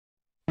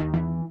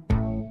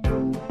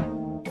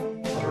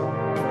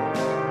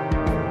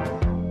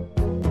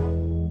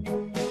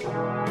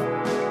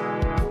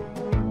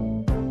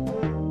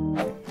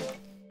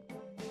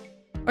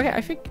Okay,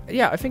 I think,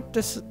 yeah, I think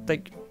this,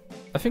 like,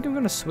 I think I'm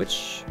gonna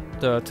switch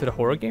to the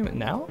horror game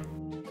now.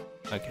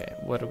 Okay,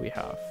 what do we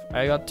have?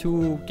 I got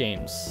 2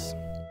 games.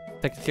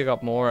 Technically I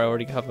got more. I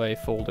already have a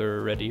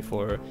folder ready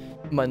for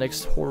my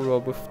next horror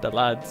with the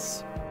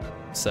lads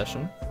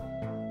session.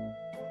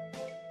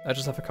 I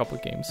just have a couple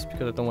games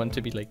because I don't want it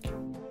to be like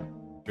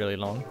really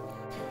long.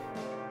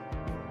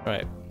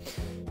 Alright,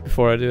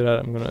 before I do that,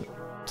 I'm gonna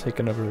take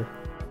another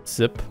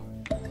sip.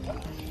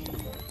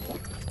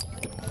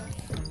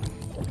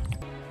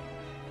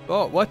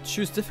 Oh, what?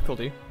 Choose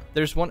difficulty.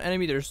 There's 1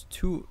 enemy, there's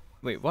 2.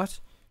 Wait, what?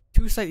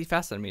 2 slightly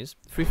fast enemies,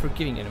 3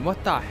 forgiving enemies.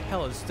 What the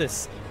hell is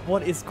this?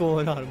 What is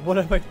going on? What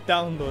have I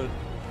downloaded?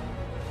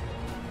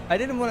 I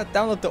didn't want to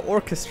download the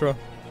orchestra.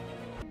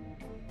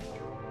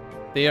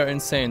 They are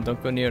insane,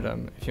 don't go near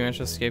them. If you manage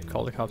to escape,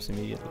 call the cops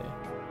immediately.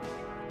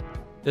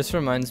 This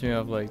reminds me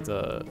of like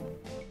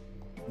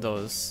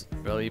those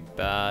really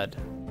bad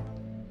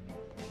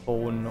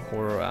phone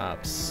horror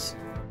apps.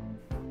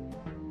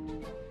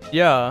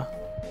 Yeah.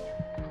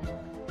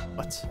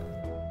 What?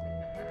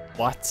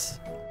 What?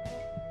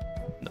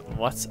 No,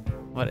 what?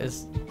 What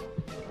is...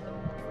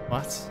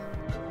 What?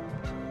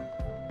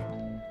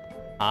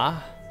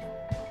 Ah?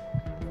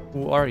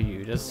 Who are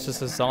you? That's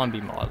just a zombie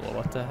model,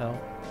 what the hell?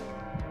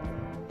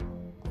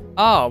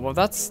 Oh, well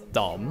that's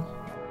dumb.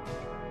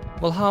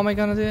 Well, how am I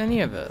gonna do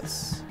any of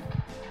this?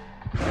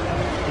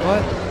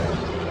 What?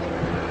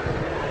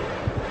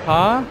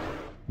 Huh?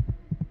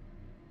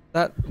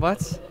 That,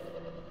 what?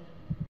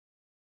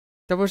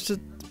 That was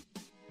just...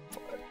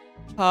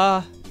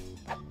 Oh,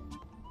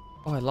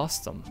 I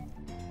lost them.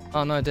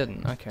 Oh, no, I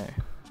didn't. Okay.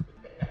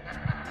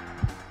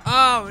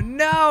 Oh,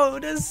 no!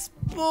 The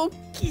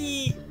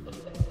spooky!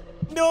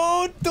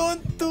 No,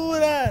 don't do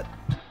that!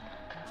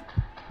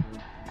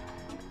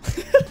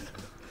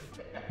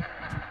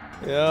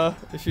 Yeah,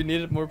 if you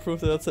needed more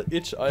proof that that's an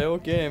itch.io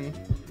game,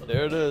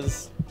 there it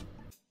is.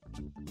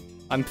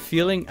 I'm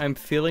feeling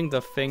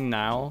the thing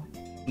now.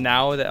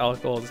 Now the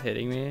alcohol is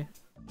hitting me.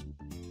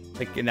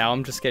 Like, now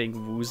I'm just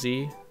getting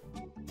woozy.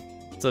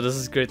 So this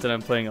is great that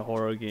I'm playing a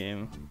horror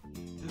game.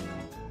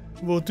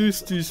 What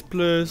is this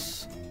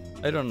place?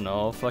 I don't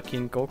know,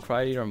 fucking go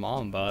cry to your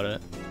mom about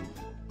it.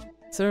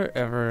 Is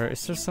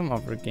there some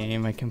other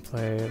game I can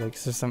play? Like,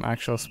 is there some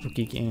actual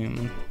spooky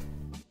game?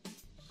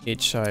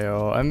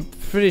 itch.io. I'm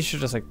pretty sure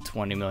there's like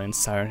 20 million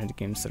Sirenhead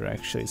games that are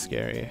actually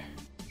scary.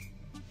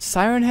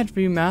 Sirenhead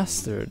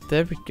Remastered,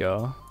 there we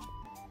go.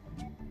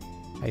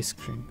 Ice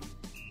cream.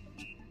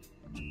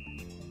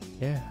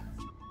 Yeah.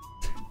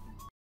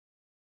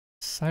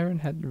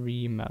 Sirenhead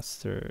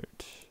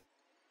Remastered.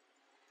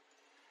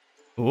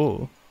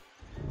 Ooh.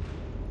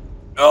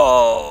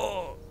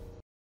 Oh!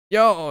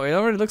 Yo, it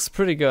already looks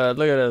pretty good.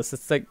 Look at this.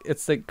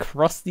 It's like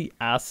crusty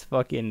ass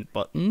fucking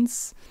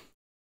buttons.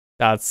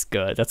 That's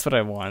good. That's what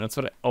I want. That's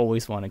what I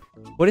always wanted.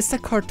 What is the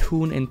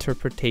cartoon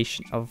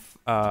interpretation of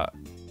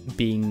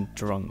being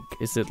drunk?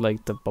 Is it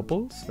like the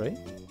bubbles, right?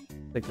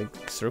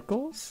 Like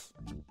circles,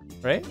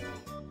 right?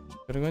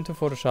 I'm gonna go into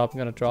Photoshop. I'm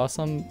gonna draw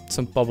some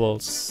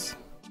bubbles.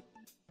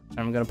 And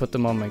I'm gonna put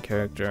them on my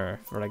character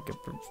for like a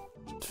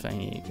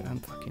thingy.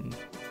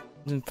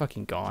 I'm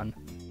fucking gone.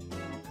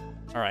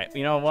 All right.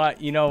 You know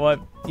what? You know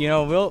what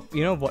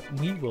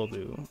we will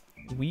do?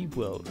 We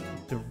will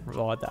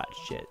draw that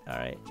shit. All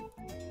right.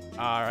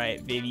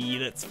 Alright, baby,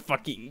 let's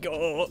fucking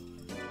go.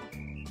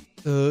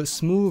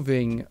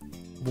 Smoothing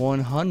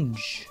 100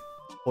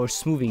 or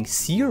smoothing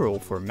 0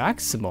 for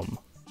maximum.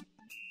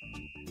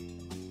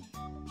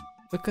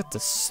 Look at the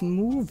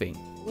smoothing.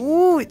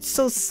 Ooh, it's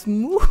so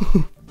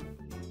smooth.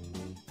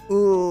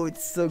 Ooh,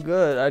 it's so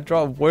good. I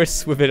draw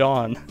worse with it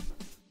on.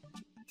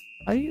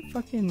 How do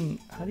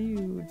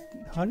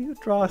you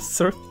draw a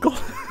circle?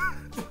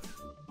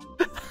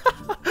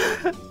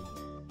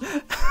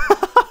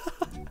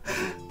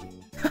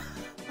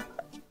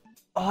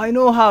 Oh, I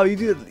know how you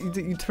do it.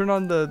 You turn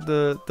on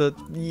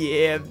the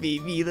yeah,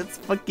 baby, let's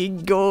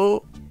fucking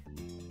go.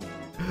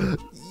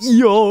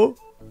 Yo,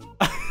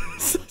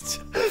 such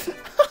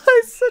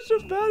a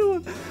bad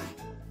one.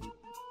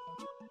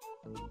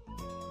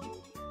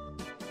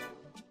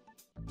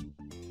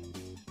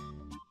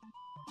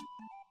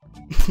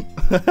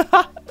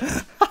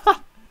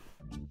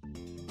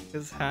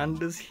 His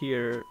hand is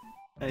here,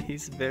 and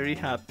he's very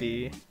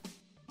happy.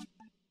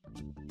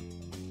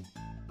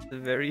 A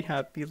very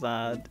happy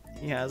lad.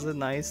 He has a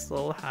nice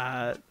little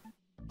hat.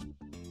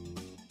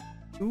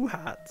 2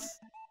 hats.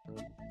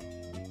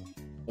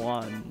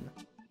 1.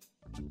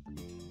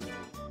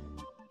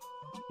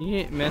 He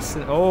ain't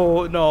messing.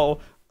 Oh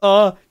no.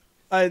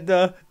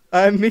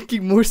 I'm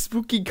making more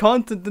spooky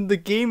content than the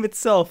game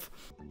itself.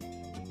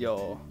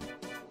 Yo,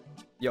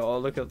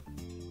 look at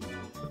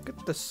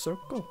the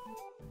circle.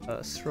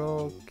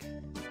 Stroke.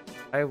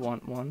 I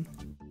want one.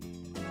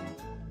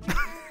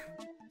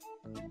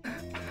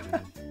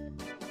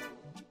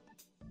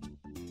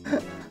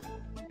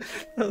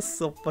 That's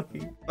so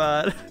fucking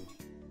bad.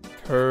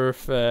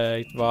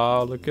 Perfect.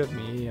 Wow, look at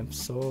me. I'm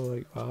so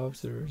like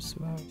wowzers.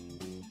 Wow.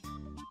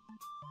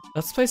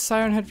 Let's play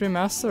Sirenhead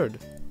Remastered.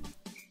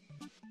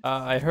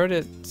 I heard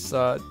it's,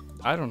 I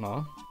don't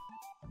know.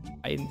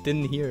 I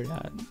didn't hear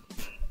that.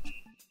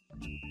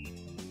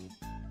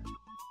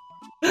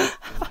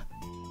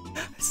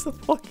 I'm so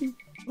fucking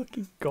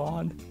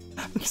gone.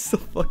 I'm so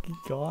fucking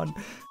gone.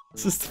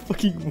 This is the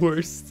fucking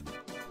worst.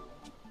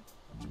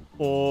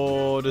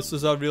 Oh, this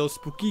is a real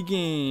spooky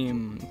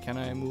game. Can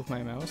I move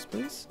my mouse,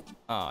 please?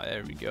 Ah,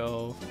 there we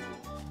go.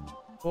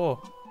 Oh.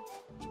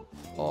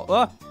 Oh,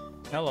 ah!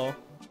 Hello.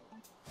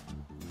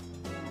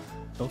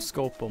 Don't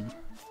scope them.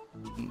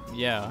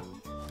 Yeah.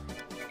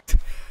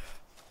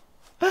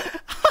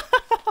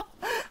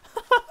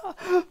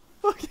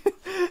 Fucking,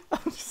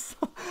 I'm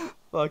so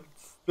fucking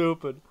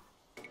stupid.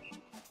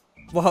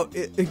 Wow,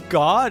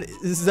 God,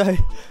 is that...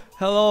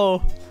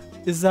 Hello?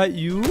 Is that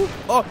you?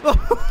 Oh!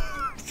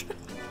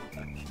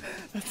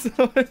 That's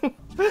not what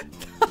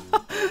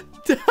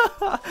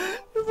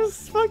it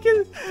was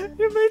fucking...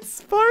 You made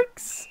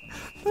sparks?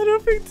 I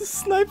don't think the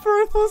sniper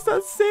rifle's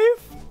that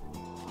safe.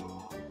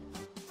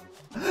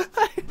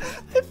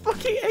 I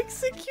fucking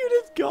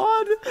executed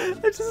God.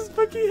 I just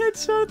fucking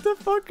headshot the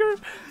fucker.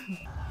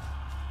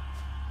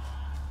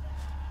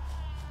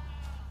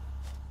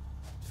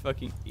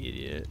 Fucking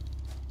idiot.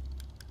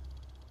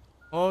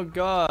 Oh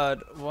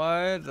God,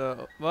 why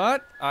the...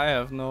 What? I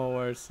have no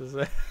words to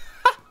say.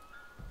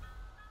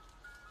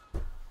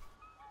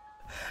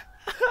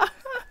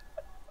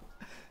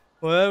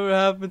 Whatever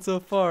happened so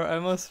far, I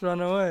must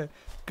run away.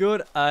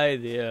 Good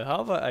idea.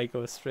 How about I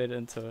go straight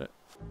into it?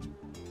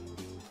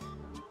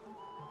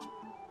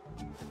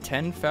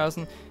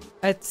 10,000...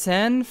 A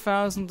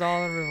 $10,000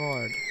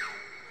 reward.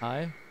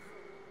 Hi.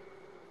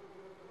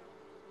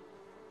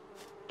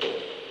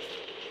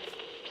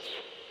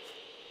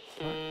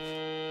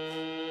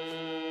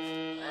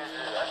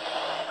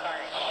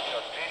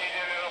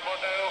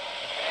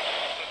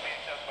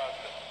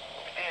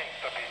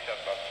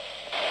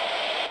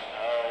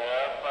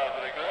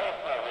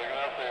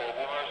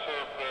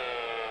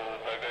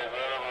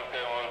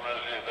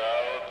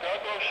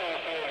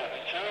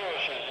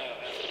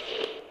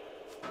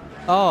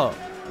 Oh.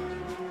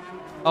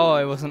 Oh,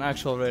 it was an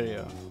actual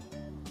radio.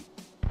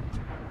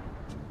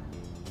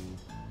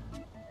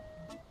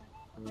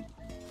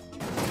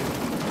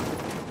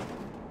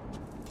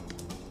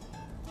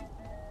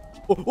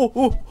 Oh, oh,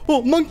 oh,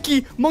 oh,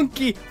 monkey,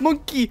 monkey,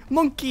 monkey,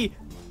 monkey.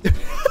 There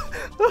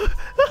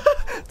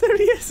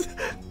he is.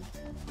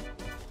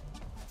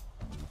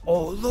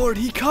 Oh Lord,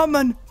 he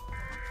coming.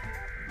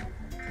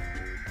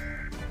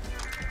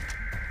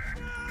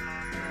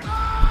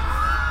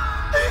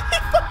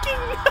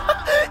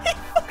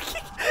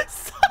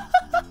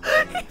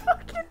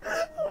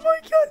 Oh my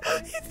God,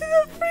 he did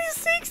a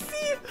 360!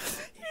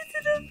 He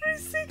did a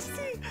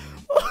 360!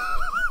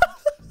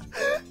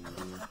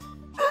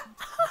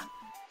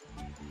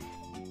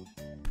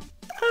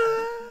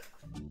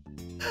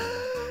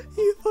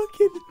 He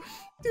fucking,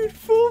 dude,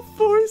 full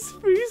force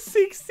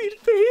 360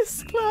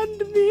 face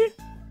clammed me.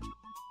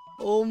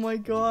 Oh my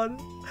God,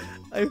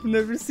 I've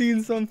never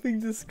seen something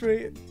this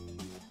great.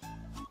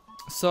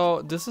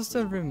 So this is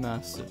the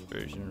remastered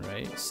version,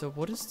 right? So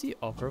what does the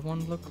other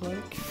one look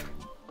like?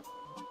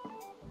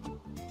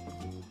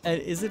 And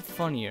is it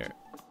funnier?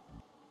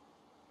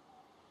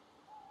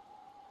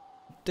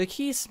 The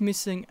key's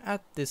missing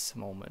at this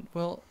moment.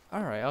 Well,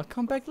 alright, I'll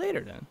come back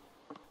later then.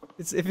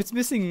 If it's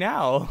missing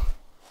now,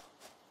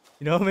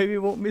 you know, maybe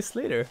it won't miss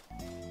later.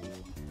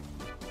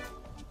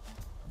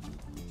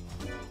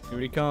 Here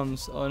he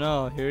comes. Oh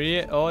no, here he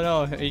is. Oh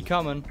no, he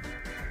coming.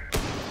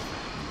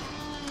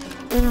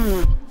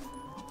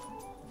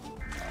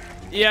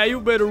 Yeah,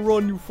 you better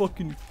run, you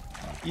fucking...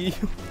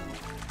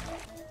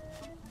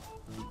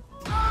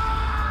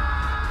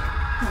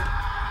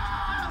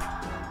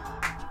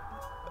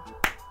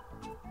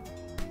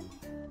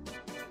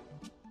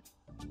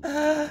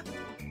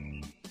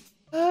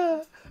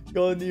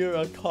 Go near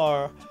a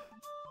car.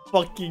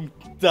 Fucking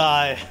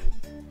die.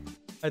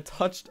 I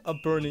touched a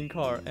burning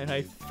car and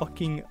I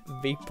fucking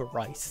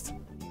vaporized.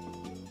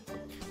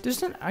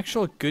 There's an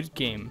actual good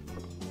game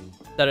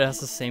that has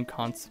the same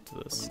concept to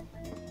this.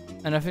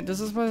 And I think this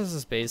is what this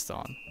is based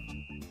on.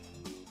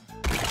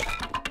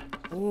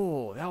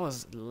 Oh, that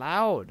was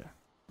loud.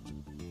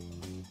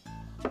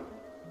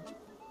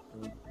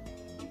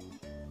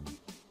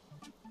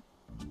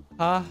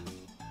 Huh?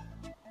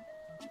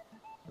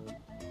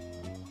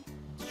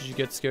 Did you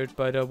get scared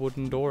by the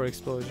wooden door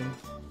explosion?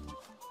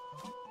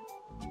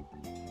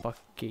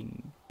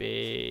 Fucking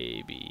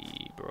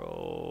baby,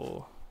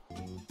 bro.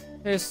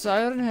 Hey,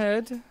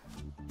 Sirenhead.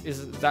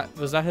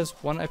 Was that his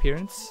one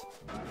appearance?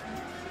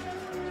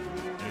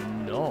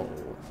 No.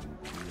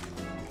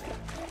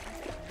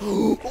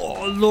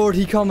 Oh Lord,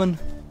 he coming.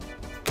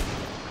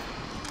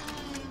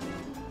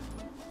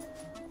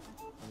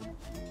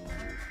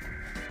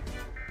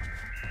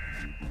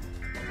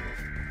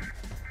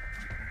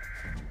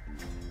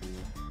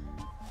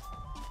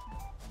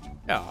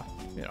 Yeah,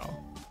 you know,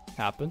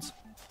 happens.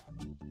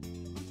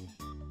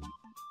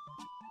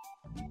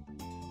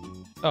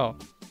 Oh.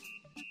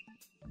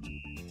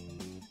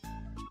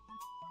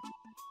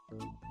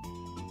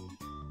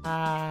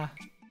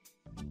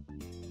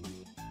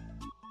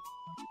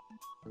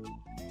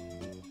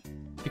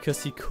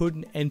 because he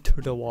couldn't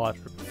enter the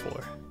water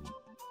before.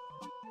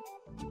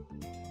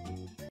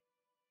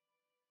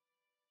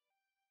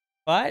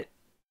 What?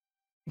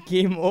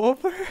 Game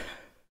over?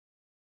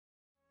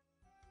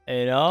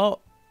 You know?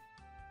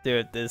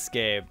 Dude, this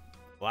game.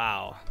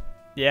 Wow.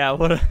 Yeah,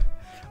 what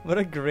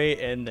a great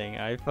ending.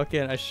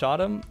 I shot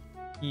him,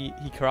 he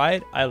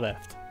cried, I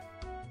left.